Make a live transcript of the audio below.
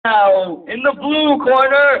Now, in the blue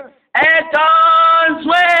corner, Anton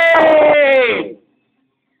Sway!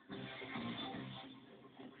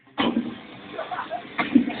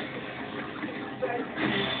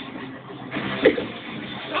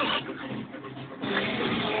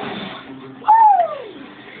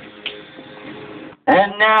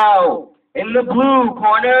 And now, in the blue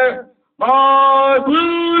corner, Marc.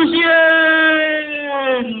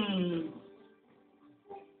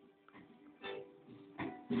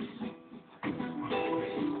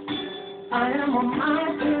 I am a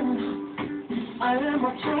mountain, I am a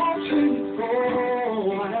tall tree,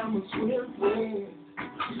 oh, I am a swift wind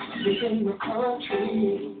within the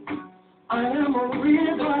country. I am a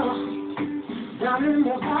river down in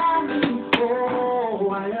the valley, oh,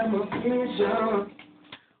 I am a vision.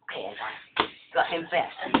 Okay, Anton, you gotta hit him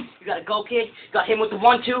fast. You gotta go, kid. You gotta hit him with the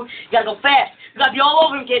 1-2. You gotta go fast. You gotta be all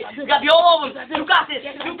over him, kid. You gotta be all over him. You got this.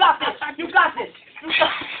 You got this. You got this.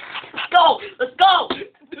 Let's go. Let's go.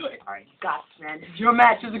 All right, you got this, man. This is your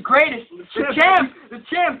match. You're the greatest. The champ. The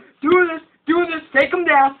champ. Do this. Do this. Take him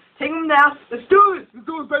down. Take him down. Let's do this. Let's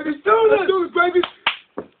do it, baby. Let's do this. Let's do it, baby.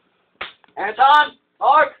 Anton,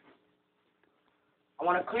 Marc, I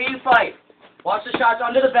want a clean fight. Watch the shots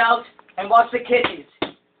under the belt and watch the kidneys.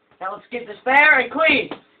 Now let's get this fair and clean.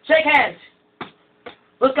 Shake hands.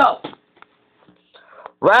 Let's go.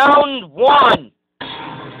 Round 1.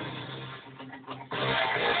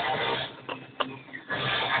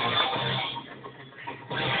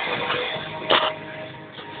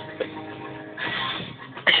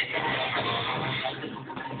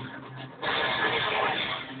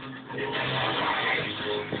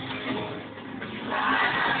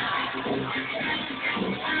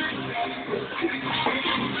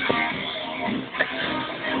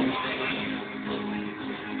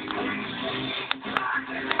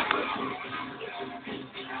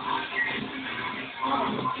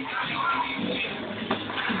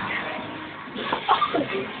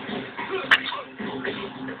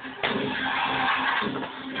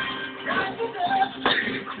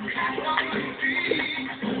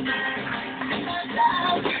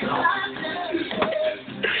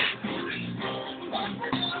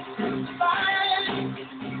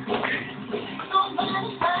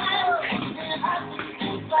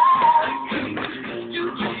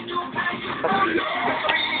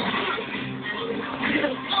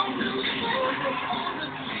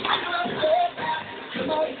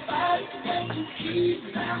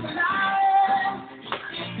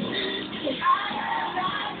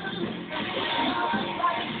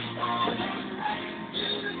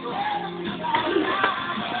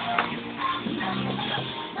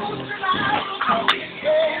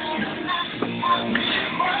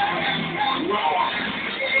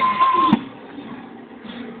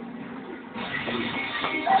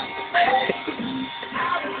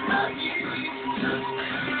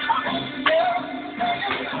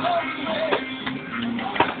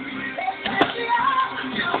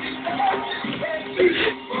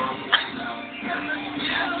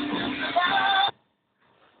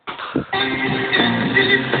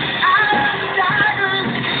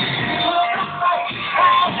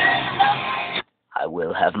 I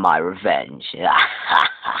will have my revenge.